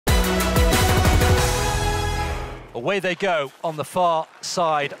Away they go on the far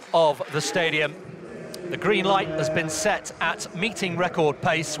side of the stadium. The green light has been set at meeting record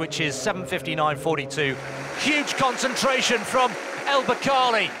pace, which is 7:59.42. Huge concentration from El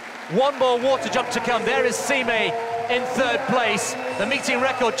Bakkali. One more water jump to come. There is Simi in third place. The meeting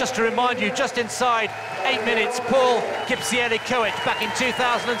record, just to remind you, just inside 8 minutes. Paul Kipsiele-Coet back in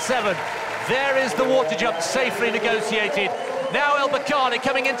 2007. There is the water jump safely negotiated. Now El Bakkali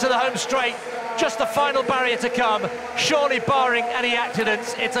coming into the home straight. Just the final barrier to come. Surely barring any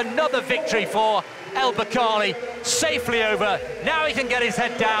accidents, it's another victory for El Bakkali, safely over. Now he can get his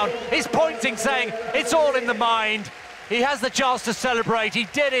head down. He's pointing, saying it's all in the mind. He has the chance to celebrate. He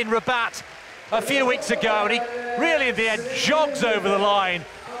did in Rabat a few weeks ago, and he really in the end jogs over the line.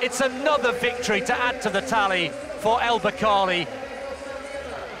 It's another victory to add to the tally for El Bakkali.